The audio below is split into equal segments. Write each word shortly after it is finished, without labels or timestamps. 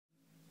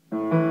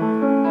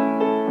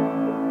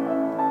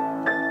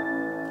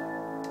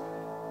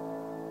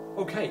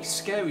Okay,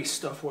 scary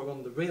stuff. We're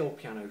on the real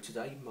piano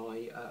today,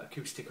 my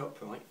acoustic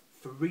upright,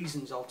 for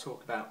reasons I'll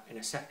talk about in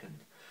a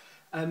second.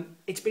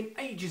 It's been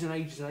ages and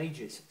ages and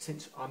ages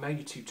since I made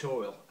a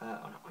tutorial,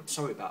 and I'm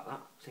sorry about that.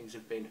 Things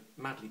have been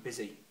madly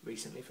busy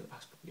recently for the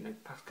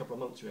past couple of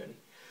months really.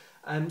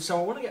 So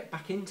I want to get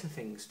back into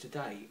things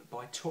today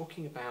by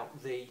talking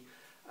about the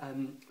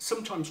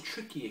sometimes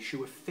tricky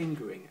issue of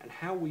fingering and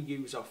how we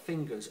use our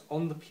fingers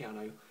on the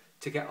piano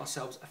to get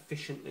ourselves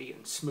efficiently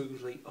and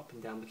smoothly up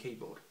and down the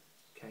keyboard.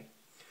 Okay.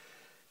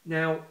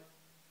 Now,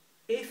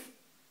 if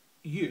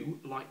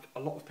you, like a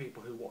lot of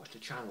people who watch the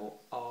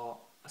channel, are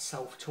a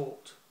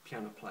self-taught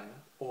piano player,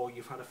 or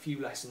you've had a few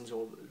lessons,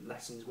 or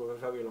lessons were a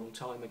very long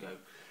time ago,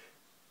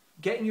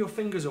 getting your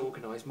fingers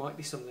organised might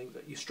be something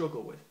that you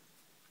struggle with.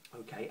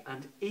 Okay,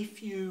 and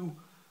if you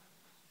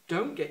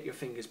don't get your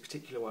fingers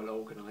particularly well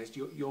organised,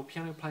 your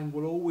piano playing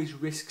will always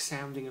risk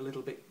sounding a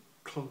little bit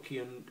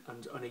clunky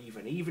and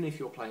uneven, even if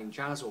you're playing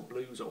jazz or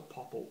blues or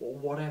pop or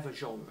whatever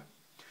genre.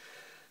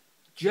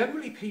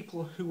 Generally,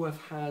 people who have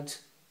had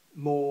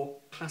more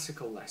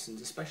classical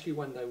lessons, especially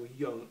when they were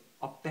young,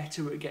 are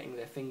better at getting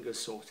their fingers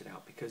sorted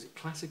out, because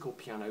classical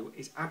piano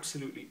is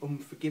absolutely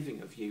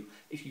unforgiving of you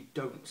if you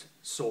don't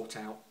sort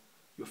out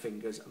your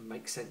fingers and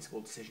make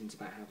sensible decisions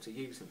about how to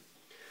use them.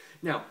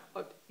 Now,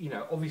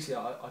 obviously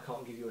I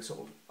can't give you a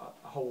sort of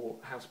a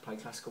whole how to play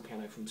classical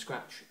piano from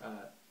scratch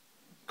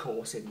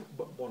course in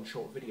one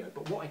short video,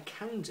 but what I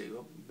can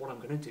do, what I'm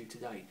going to do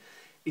today,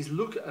 is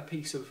look at a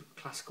piece of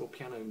classical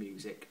piano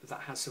music that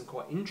has some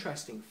quite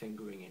interesting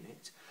fingering in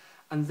it,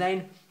 and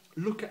then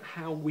look at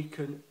how we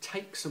can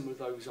take some of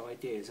those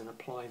ideas and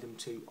apply them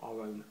to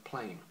our own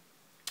playing.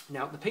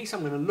 Now, the piece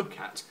I'm going to look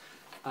at,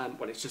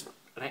 well, it's just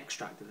an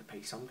extract of the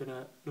piece. I'm going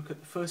to look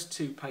at the first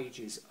two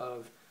pages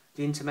of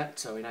the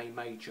Intermezzo in A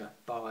major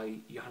by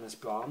Johannes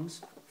Brahms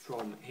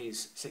from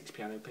his 6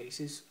 piano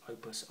pieces,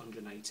 Opus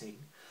 118.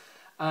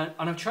 And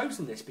I've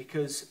chosen this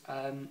because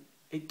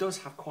it does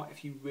have quite a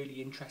few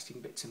really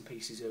interesting bits and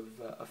pieces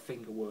of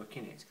finger work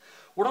in it.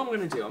 What I'm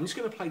going to do, I'm just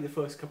going to play the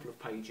first couple of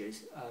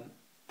pages,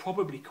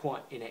 probably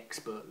quite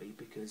inexpertly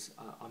because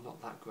I'm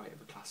not that great of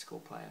a classical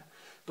player,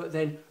 but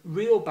then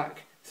reel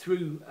back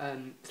through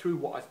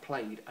what I've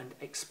played and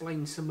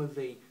explain some of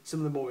the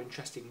more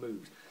interesting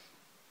moves.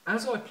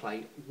 As I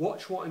play,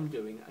 watch what I'm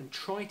doing and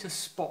try to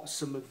spot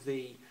some of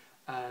the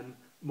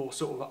more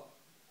sort of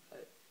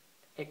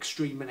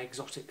extreme and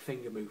exotic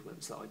finger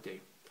movements that I do.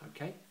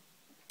 Okay,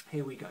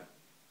 here we go.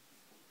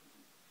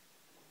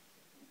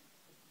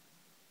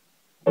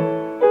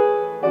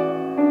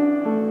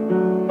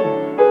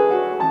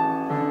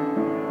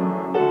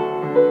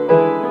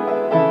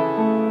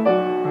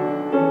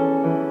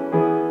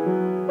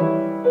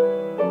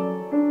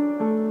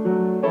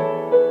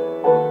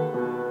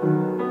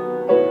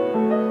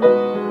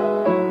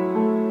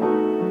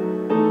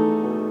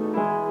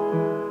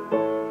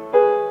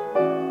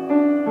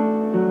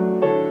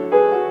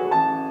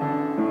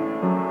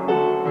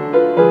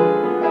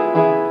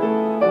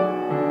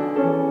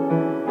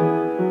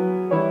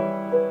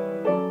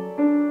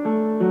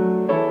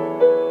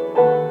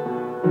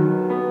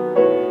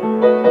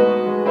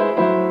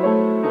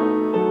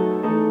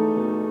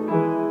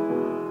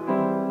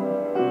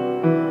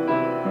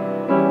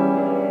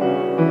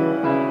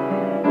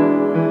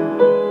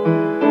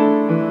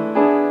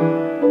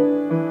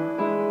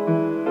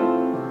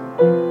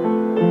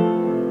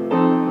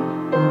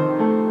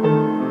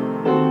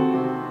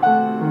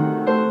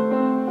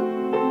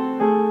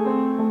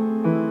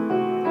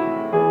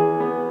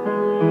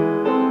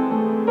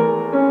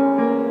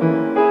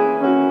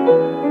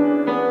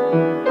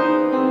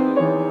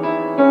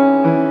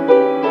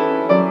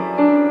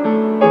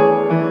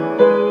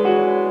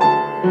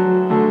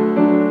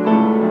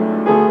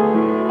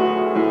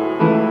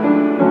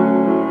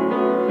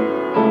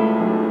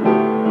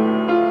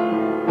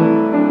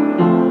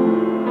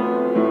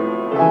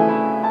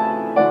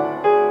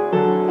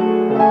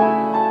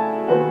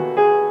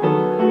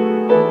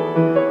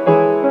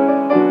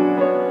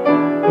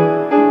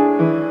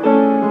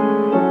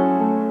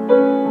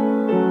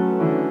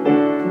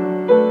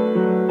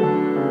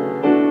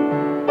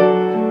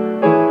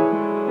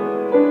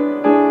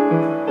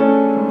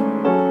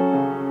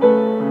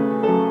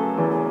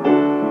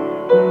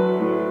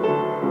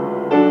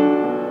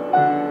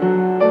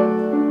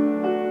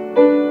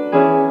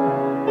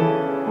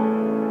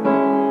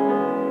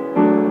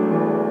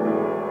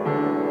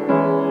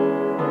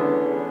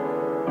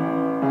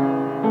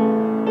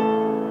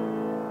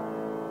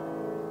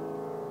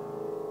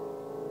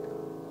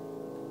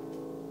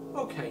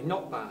 Okay,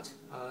 not bad.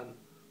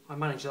 I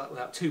managed that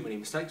without too many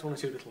mistakes, 1 or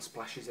 2 little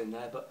splashes in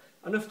there, but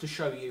enough to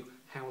show you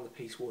how the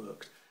piece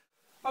worked.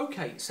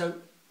 Okay, so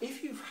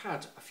if you've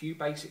had a few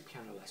basic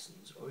piano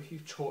lessons, or if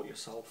you've taught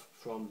yourself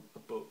from a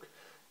book,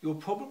 you'll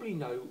probably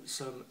know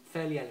some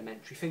fairly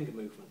elementary finger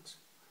movements.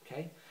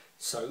 Okay,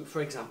 so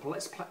for example,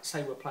 let's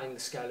say we're playing the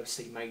scale of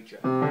C major.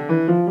 Yeah,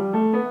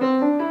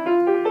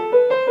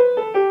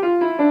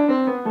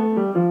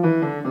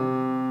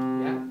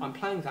 I'm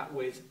playing that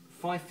with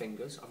 5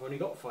 fingers. I've only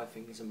got 5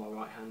 fingers in my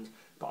right hand,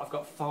 but I've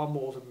got far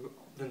more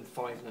than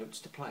 5 notes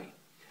to play.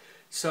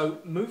 So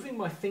moving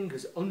my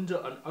fingers under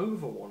and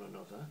over one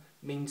another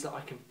means that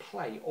I can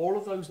play all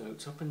of those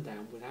notes up and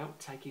down without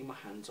taking my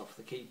hands off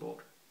the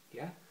keyboard.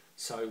 Yeah?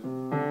 So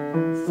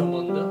thumb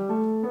under,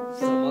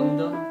 thumb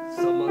under,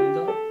 thumb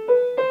under,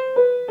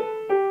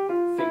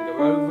 finger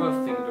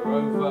over, finger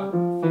over,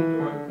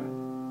 finger over.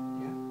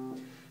 Yeah?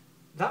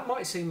 That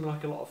might seem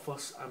like a lot of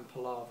fuss and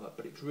palaver,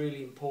 but it's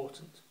really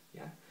important.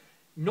 Yeah?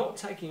 Not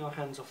taking our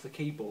hands off the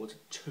keyboard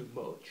too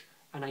much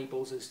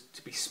enables us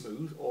to be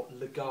smooth, or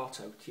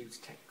legato to use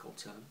a technical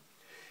term.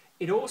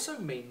 It also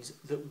means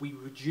that we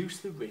reduce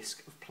the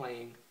risk of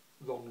playing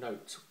wrong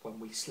notes when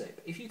we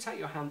slip. If you take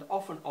your hand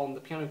off and on the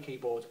piano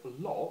keyboard a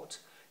lot,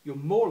 you're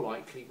more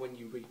likely when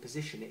you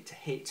reposition it to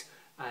hit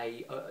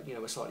a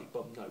slightly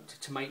bum note,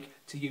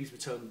 to use the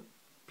term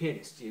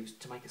pianists use,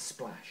 to make a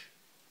splash.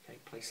 Okay,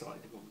 play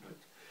slightly the wrong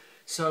note.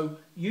 So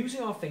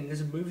using our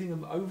fingers and moving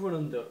them over and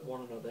under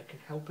one another can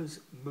help us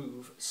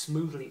move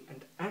smoothly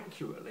and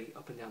accurately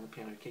up and down the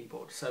piano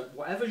keyboard. So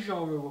whatever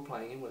genre we're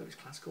playing in, whether it's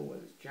classical,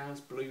 whether it's jazz,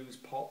 blues,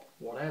 pop,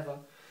 whatever,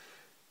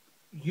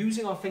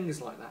 using our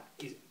fingers like that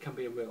can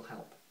be a real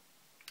help.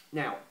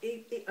 Now,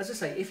 as I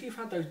say, if you've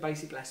had those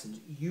basic lessons,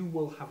 you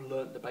will have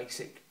learnt the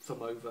basic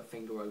thumb over,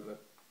 finger over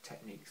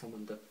technique, thumb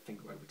under,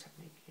 finger over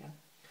technique. Yeah.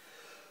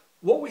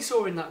 What we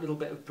saw in that little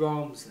bit of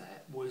Brahms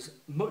there was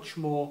much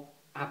more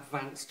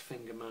advanced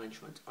finger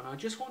management, and I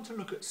just want to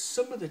look at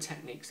some of the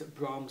techniques that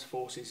Brahms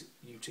forces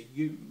you to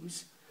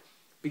use,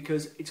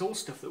 because it's all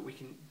stuff that we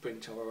can bring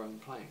to our own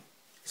playing.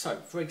 So,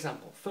 for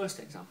example, first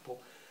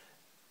example,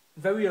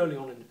 very early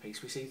on in the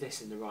piece we see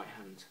this in the right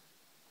hand.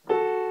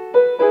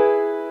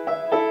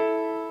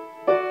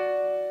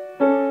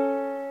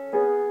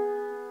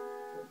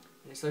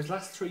 And it's those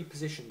last 3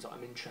 positions that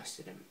I'm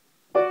interested in.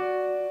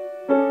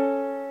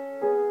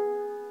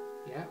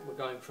 Yeah, we're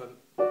going from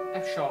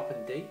F sharp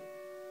and D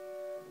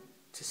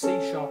to C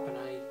sharp and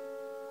A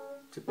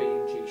to B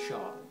and G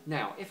sharp.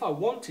 Now, if I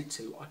wanted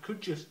to, I could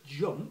just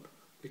jump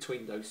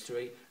between those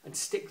 3 and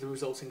stick the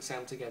resulting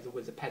sound together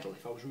with the pedal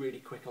if I was really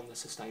quick on the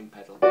sustain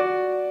pedal.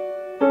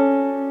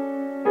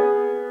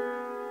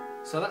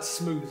 So that's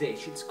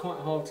smooth-ish. It's quite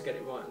hard to get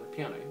it right on the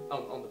piano,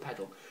 on the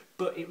pedal,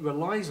 but it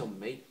relies on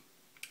me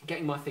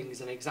getting my fingers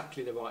in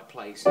exactly the right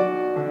place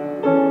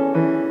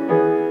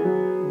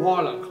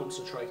while I'm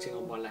concentrating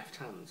on my left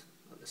hand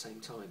at the same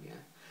time,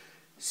 yeah?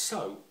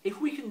 So, if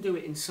we can do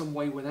it in some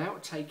way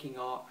without taking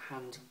our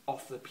hand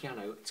off the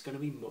piano, it's going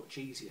to be much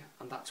easier,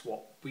 and that's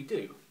what we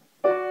do.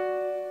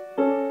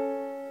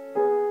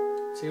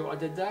 See what I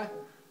did there?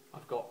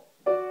 I've got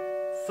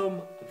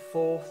thumb and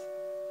 4th.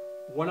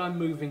 When I'm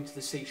moving to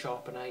the C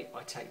sharp and A,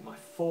 I take my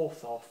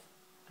 4th off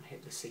and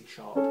hit the C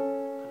sharp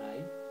and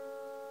A,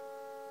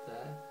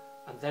 there,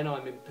 and then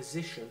I'm in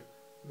position,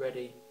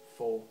 ready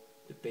for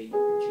the B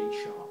and G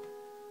sharp.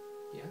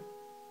 Yeah?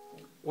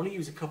 I want to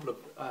use a couple of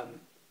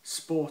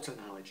sport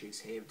analogies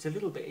here. It's a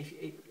little bit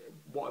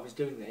what I was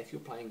doing there. If you're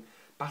playing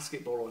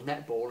basketball or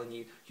netball and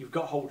you've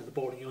got hold of the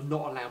ball and you're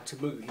not allowed to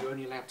move, you're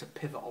only allowed to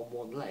pivot on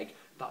one leg,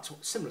 that's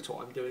similar to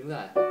what I'm doing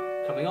there.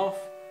 Coming off,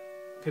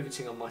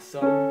 pivoting on my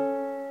thumb,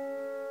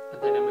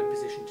 and then I'm in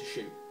position to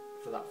shoot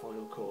for that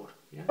final chord.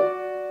 Yeah?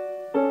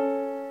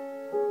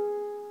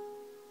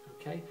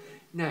 Okay?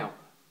 Now,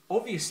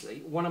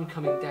 obviously, when I'm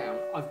coming down,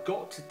 I've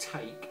got to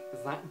take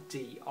that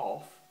D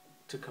off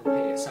to come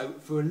here. So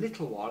for a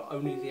little while,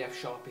 only the F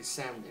sharp is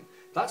sounding.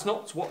 That's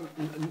not what,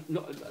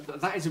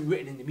 that isn't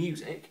written in the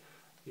music.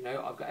 You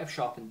know, I've got F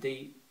sharp and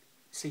D,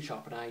 C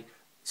sharp and A.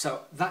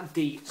 So that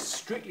D,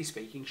 strictly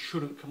speaking,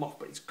 shouldn't come off,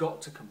 but it's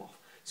got to come off.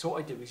 So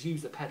what I do is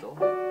use the pedal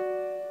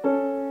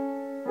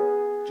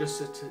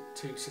just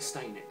to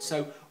sustain it.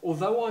 So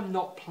although I'm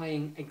not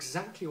playing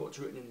exactly what's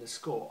written in the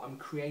score, I'm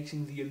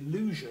creating the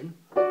illusion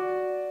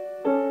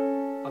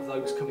of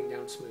those coming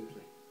down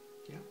smoothly.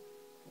 Yeah.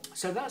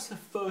 So that's the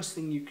first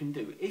thing you can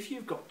do. If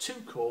you've got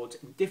 2 chords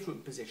in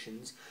different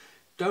positions,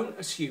 don't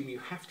assume you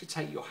have to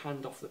take your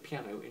hand off the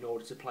piano in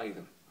order to play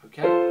them,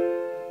 okay?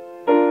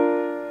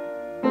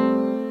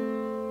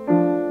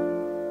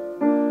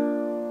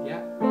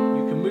 Yeah,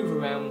 you can move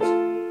around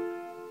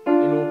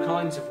in all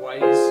kinds of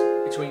ways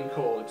between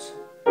chords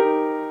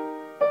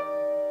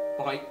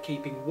by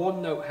keeping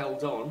one note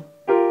held on,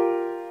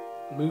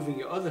 moving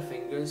your other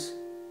fingers,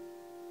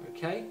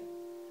 okay?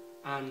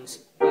 And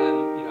you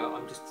know,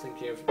 I'm just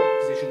thinking of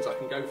positions I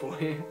can go for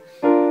here.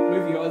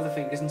 Moving your other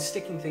fingers and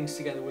sticking things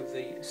together with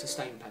the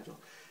sustain pedal.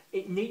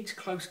 It needs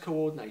close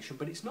coordination,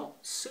 but it's not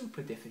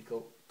super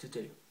difficult to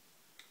do.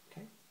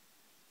 Okay?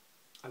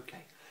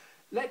 Okay.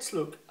 Let's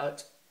look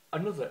at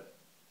another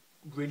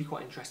really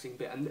quite interesting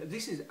bit, and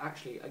this is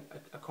actually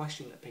a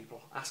question that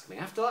people ask me.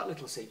 After that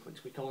little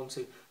sequence, we come on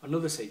to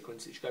another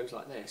sequence which goes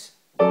like this.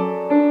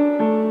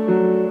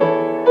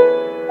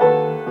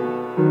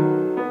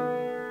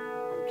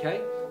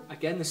 Okay?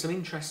 Again, there's some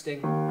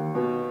interesting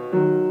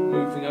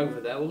moving over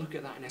there. We'll look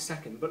at that in a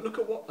second. But look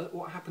at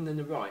what happened in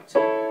the right.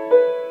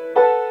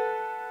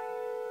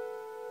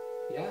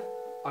 Yeah,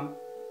 I'm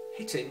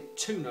hitting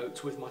 2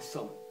 notes with my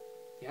thumb.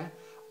 Yeah,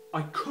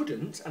 I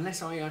couldn't,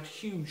 unless I had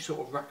huge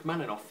sort of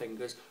Rachmaninoff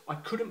fingers, I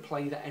couldn't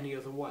play that any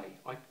other way.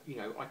 I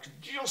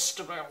could just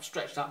about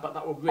stretch that, but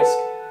that would risk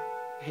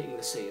hitting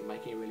the C and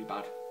making a really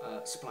bad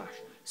splash.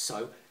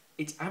 So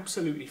it's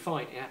absolutely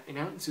fine, in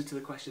answer to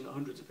the question that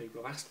hundreds of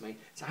people have asked me,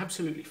 it's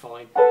absolutely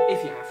fine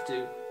if you have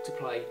to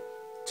play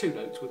 2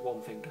 notes with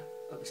 1 finger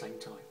at the same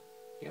time.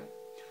 Yeah.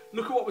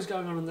 Look at what was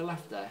going on the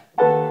left there.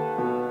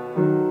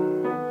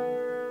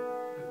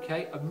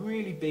 Okay, a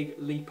really big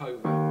leap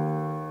over.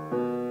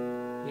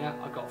 Yeah,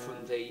 I got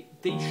from the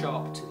D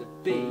sharp to the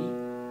B.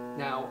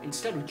 Now,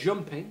 instead of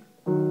jumping,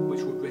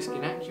 which would risk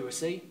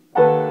inaccuracy,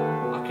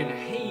 I can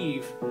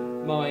heave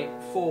my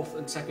 4th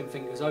and 2nd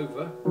fingers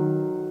over.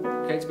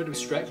 Okay, it's a bit of a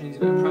stretch and needs a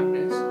bit of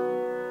practice.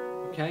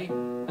 Okay,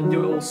 and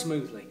do it all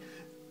smoothly.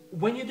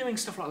 When you're doing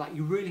stuff like that,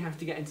 you really have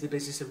to get into the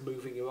business of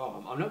moving your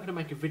arm. I'm not going to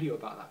make a video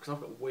about that because I've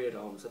got weird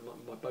arms and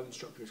my bone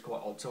structure is quite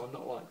odd, so I'm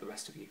not like the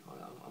rest of you.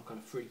 I'm kind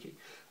of freaky.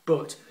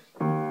 But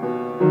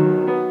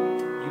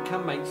you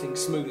can make things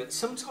smoother.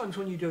 Sometimes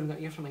when you're doing that,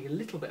 you have to make a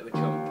little bit of a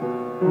jump.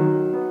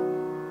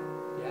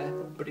 Yeah,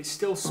 but it's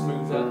still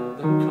smoother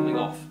than coming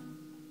off.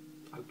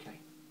 Okay.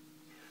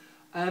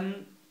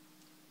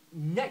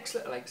 Next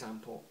little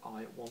example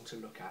I want to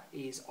look at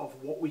is of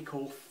what we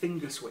call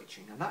finger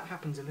switching, and that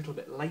happens a little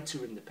bit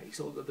later in the piece.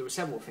 Although there are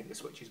several finger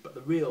switches, but the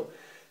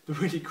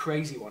really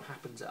crazy one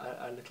happens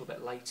a little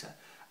bit later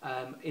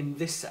in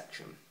this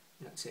section.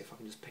 Let's see if I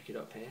can just pick it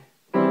up here.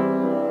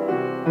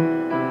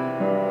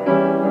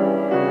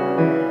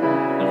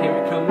 And here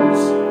it comes.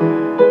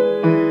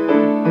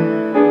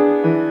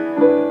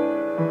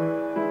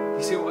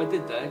 You see what I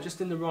did there?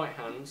 Just in the right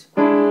hand.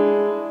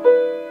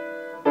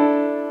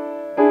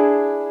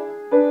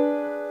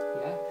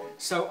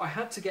 So I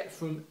had to get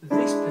from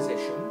this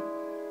position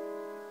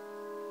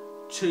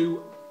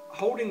to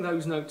holding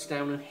those notes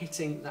down and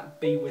hitting that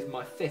B with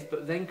my 5th,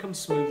 but then come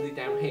smoothly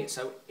down here.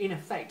 So in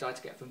effect, I had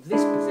to get from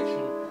this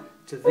position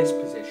to this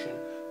position,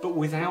 but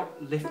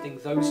without lifting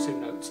those 2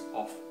 notes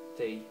off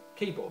the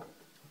keyboard.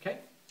 Okay,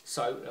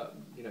 so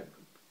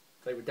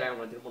they were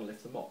down. I didn't want to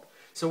lift them up.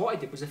 So what I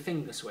did was a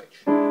finger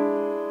switch.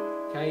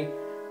 Okay,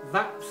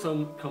 that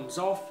thumb comes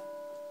off,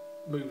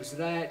 moves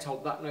there to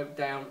hold that note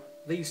down.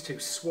 These 2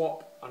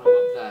 swap, and I'm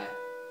up there.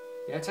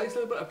 Yeah, it takes a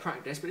little bit of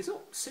practice, but it's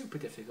not super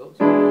difficult.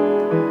 And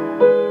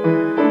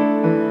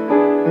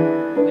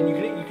you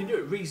can do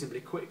it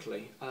reasonably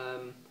quickly.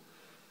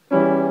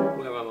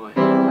 Where am I?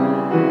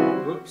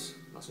 Whoops,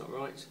 that's not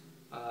right.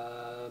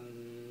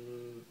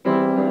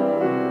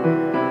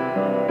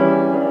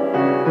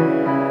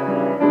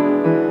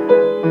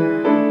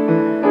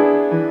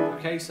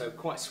 Okay, so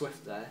quite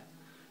swift there.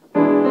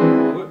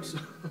 Whoops.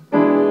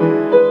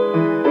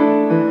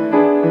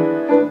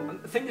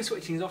 Finger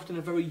switching is often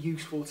a very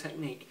useful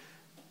technique,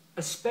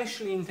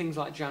 especially in things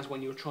like jazz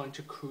when you're trying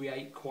to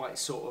create quite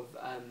sort of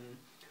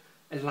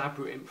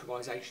elaborate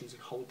improvisations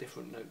and hold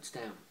different notes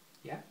down.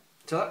 Yeah,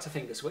 so that's a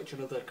finger switch,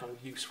 another kind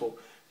of useful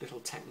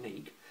little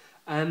technique.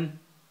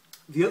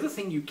 The other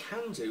thing you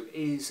can do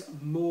is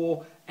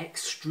more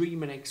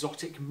extreme and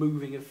exotic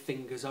moving of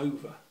fingers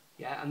over.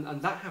 Yeah,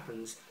 and that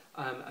happens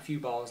a few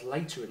bars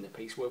later in the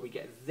piece where we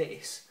get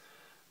this.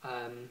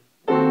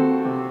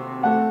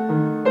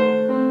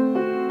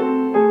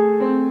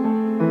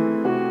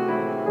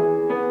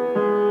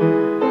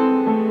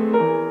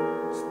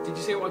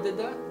 See what I did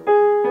there?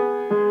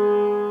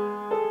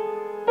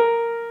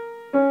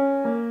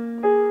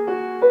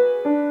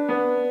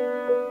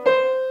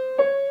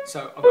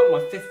 So I've got my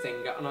 5th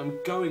finger and I'm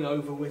going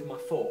over with my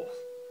 4th.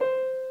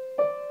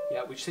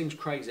 Yeah, which seems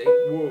crazy.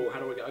 Whoa, how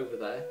do I get over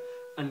there?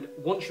 And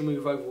once you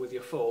move over with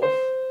your 4th,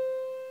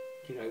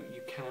 you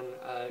can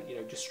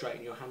just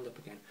straighten your hand up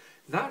again.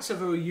 That's a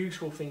very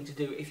useful thing to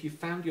do if you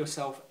found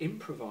yourself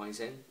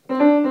improvising.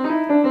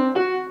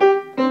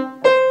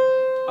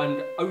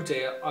 And oh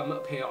dear, I'm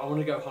up here, I want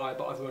to go higher,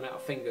 but I've run out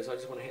of fingers, I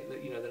just want to hit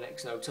the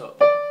next note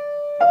up.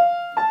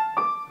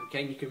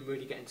 Okay, and you can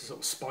really get into sort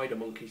of spider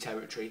monkey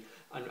territory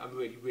and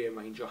really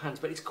rearrange your hands.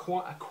 But it's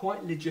quite a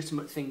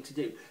legitimate thing to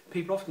do.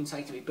 People often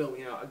say to me, Bill,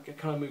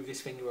 can I move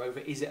this finger over?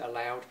 Is it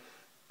allowed?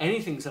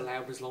 Anything's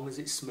allowed as long as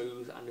it's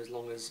smooth and as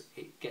long as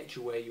it gets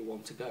you where you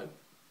want to go.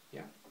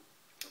 Yeah.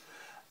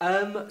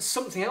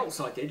 Something else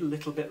I did a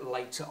little bit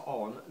later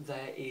on,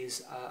 there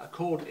is a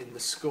chord in the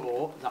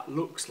score that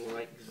looks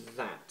like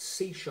that.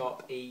 C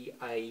sharp, E,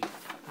 A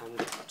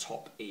and a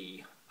top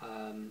E,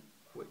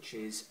 which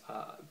is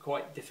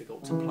quite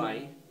difficult to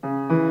play.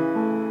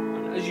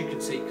 And as you can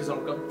see, because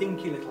I've got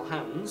dinky little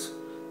hands,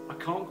 I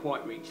can't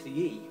quite reach the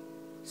E.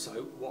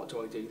 So what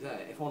do I do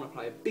there? If I want to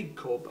play a big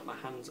chord but my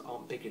hands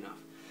aren't big enough.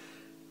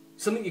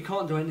 Something you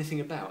can't do anything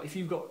about. If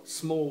you've got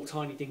small,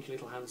 tiny, dinky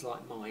little hands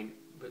like mine,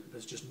 but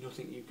there's just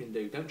nothing you can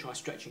do. Don't try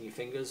stretching your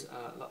fingers.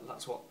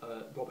 That's what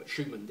Robert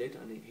Schumann did,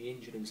 and he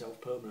injured himself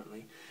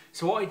permanently.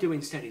 So what I do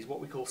instead is what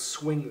we call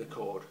swing the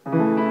chord,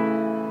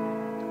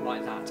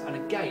 like that. And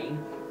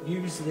again,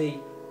 use the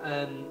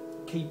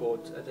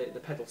keyboard, the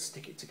pedal to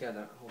stick it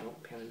together. Hold on,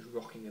 the piano's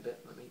rocking a bit.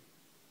 Let me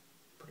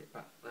put it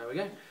back. There we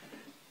go.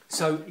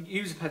 So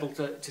use a pedal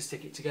to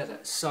stick it together.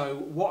 So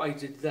what I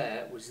did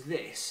there was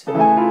this.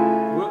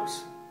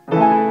 Whoops.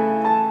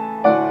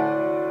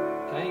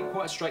 Okay,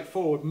 quite a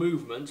straightforward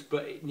movement,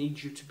 but it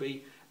needs you to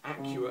be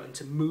accurate and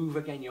to move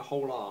again your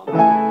whole arm.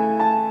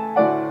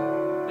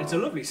 It's a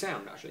lovely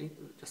sound actually,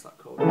 just that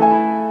chord.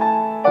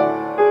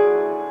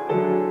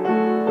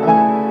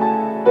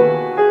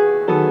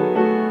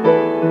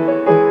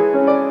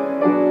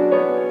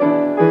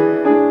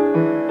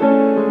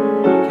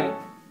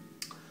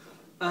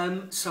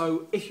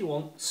 So if you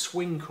want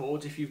swing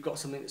chords, if you've got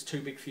something that's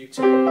too big for you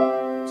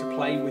to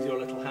play with your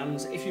little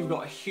hands, if you've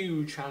got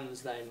huge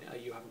hands, then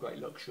you have a great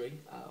luxury.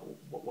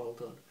 Well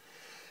done.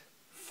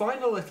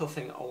 Final little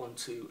thing I want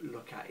to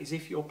look at is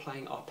if you're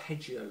playing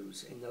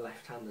arpeggios in the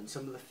left hand and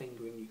some of the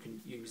fingering you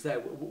can use there,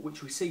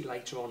 which we see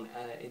later on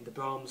in the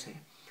Brahms here.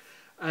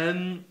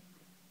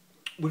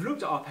 We've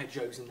looked at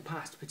arpeggios in the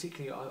past,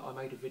 particularly I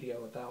made a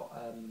video about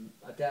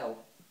Adele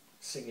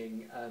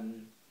singing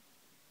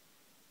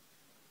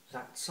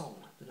that song,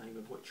 the name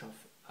of which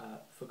I've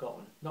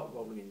forgotten. Not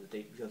Rolling in the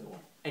Deep, the other one.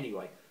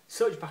 Anyway,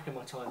 search back in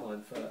my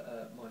timeline for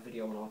my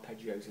video on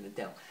arpeggios and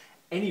Adele.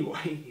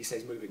 Anyway, he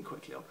says, moving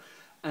quickly on.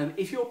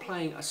 If you're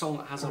playing a song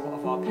that has a lot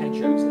of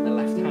arpeggios in the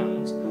left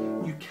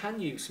hand, you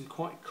can use some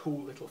quite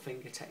cool little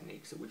finger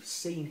techniques that we've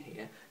seen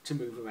here to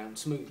move around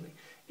smoothly.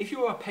 If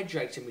you're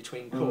arpeggiating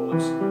between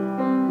chords,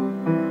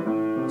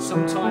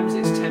 sometimes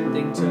it's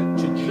tempting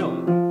to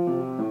jump,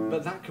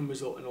 but that can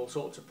result in all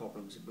sorts of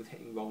problems with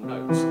hitting wrong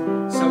notes.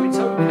 So it's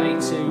okay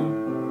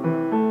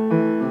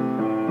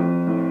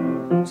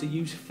to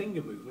use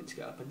finger movement to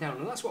get up and down,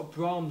 and that's what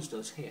Brahms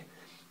does here.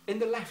 In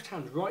the left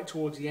hand, right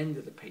towards the end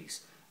of the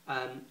piece,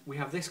 we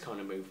have this kind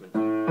of movement.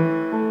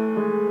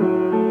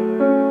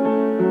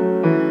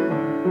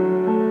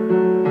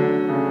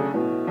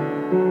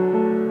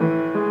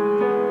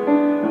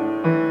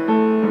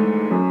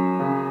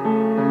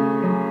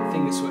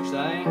 Finger switch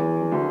there.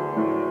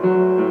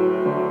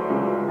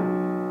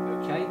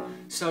 Okay,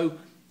 so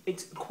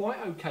it's quite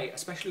okay,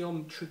 especially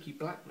on tricky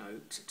black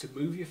notes, to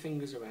move your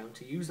fingers around,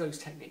 to use those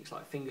techniques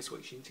like finger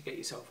switching to get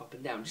yourself up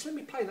and down. Just let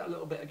me play that a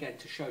little bit again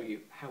to show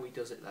you how he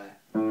does it there.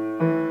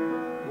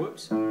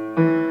 Whoops.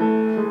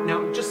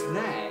 Now, just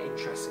there,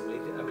 interestingly,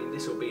 I mean,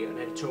 this will be an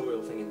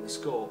editorial thing in the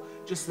score,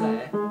 just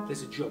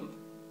there's a jump.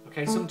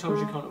 Okay, sometimes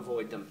you can't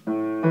avoid them.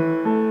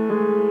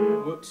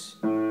 Whoops.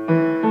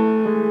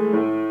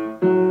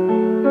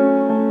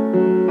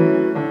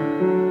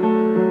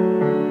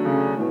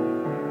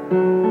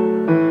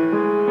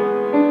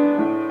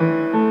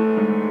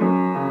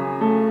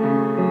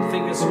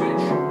 Finger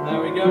switch,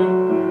 there we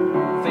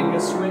go. Finger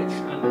switch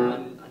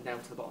and down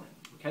to the bottom.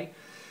 Okay.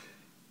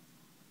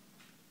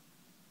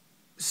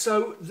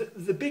 So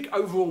the big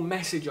overall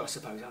message, I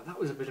suppose, that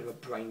was a bit of a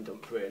brain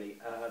dump really,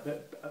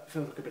 that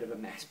feels like a bit of a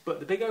mess, but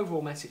the big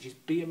overall message is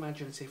be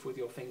imaginative with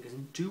your fingers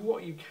and do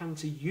what you can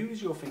to use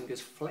your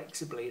fingers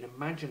flexibly and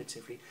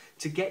imaginatively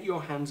to get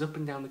your hands up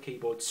and down the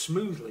keyboard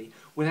smoothly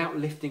without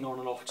lifting on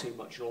and off too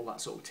much and all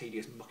that sort of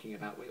tedious mucking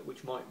about with it,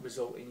 which might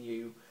result in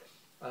you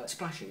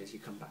splashing as you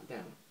come back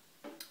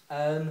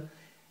down.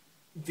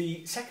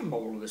 The second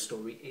moral of the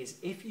story is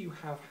if you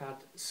have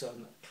had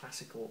some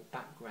classical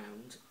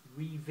background,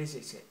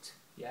 revisit it.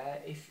 Yeah,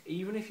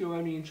 even if you're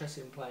only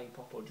interested in playing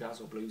pop or jazz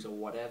or blues or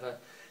whatever,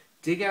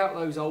 dig out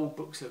those old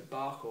books of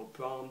Bach or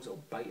Brahms or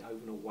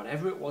Beethoven or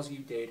whatever it was you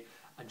did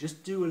and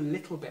just do a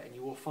little bit and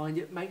you will find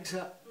it makes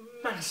a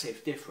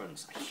massive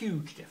difference, a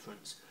huge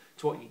difference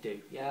to what you do.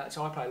 Yeah,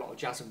 so I play a lot of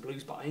jazz and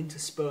blues, but I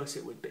intersperse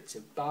it with bits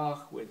of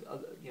Bach, with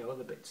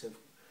other bits of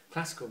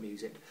classical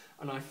music,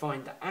 and I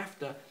find that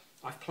after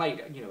I've played,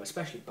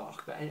 especially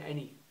Bach, but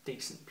any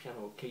decent piano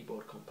or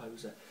keyboard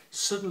composer,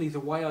 suddenly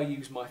the way I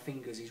use my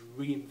fingers is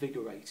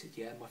reinvigorated.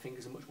 Yeah, my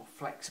fingers are much more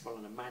flexible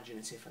and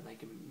imaginative, and they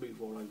can move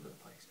all over the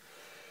place.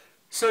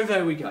 So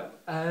there we go.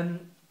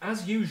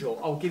 As usual,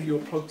 I'll give you a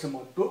plug to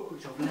my book,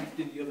 which I've left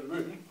in the other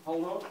room.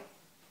 Hold on.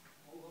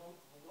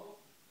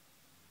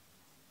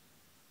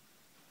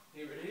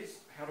 Here it is.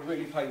 How to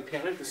really play the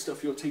piano, the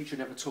stuff your teacher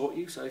never taught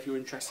you. So if you're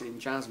interested in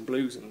jazz and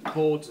blues and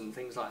chords and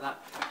things like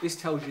that, this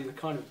tells you the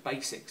kind of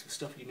basics of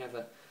stuff you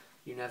never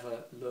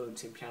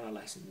learnt in piano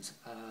lessons,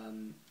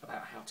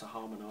 about how to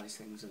harmonise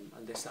things and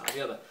this, that and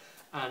the other.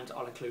 And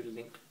I'll include a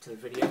link to the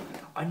video.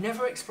 I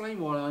never explain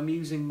why I'm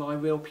using my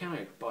real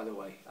piano, by the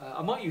way.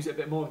 I might use it a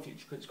bit more in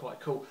future because it's quite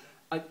cool.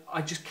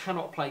 I just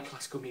cannot play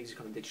classical music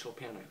on a digital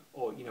piano,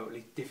 or at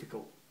least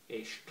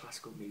difficult-ish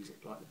classical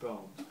music like the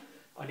Brahms.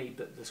 I need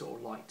the sort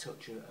of light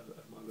touch of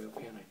my real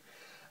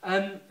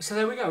piano. So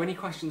there we go. Any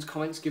questions,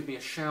 comments, give me a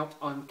shout.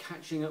 I'm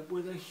catching up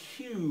with a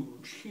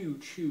huge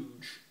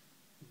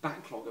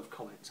backlog of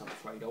comments, I'm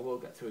afraid. I will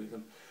get through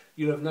them.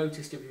 You'll have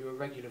noticed if you're a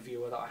regular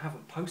viewer that I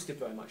haven't posted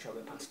very much over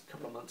the past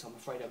couple of months. I'm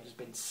afraid I've just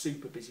been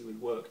super busy with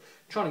work.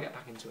 Trying to get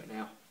back into it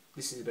now.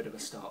 This is a bit of a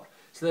start.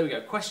 So there we go.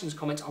 Questions,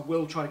 comments. I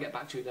will try to get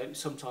back to you though.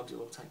 Sometimes it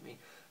will take me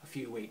a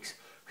few weeks.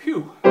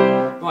 Phew.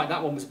 Right,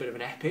 that one was a bit of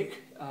an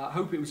epic. I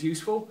hope it was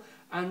useful.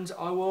 And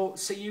I will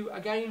see you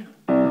again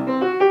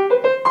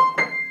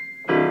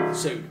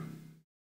soon.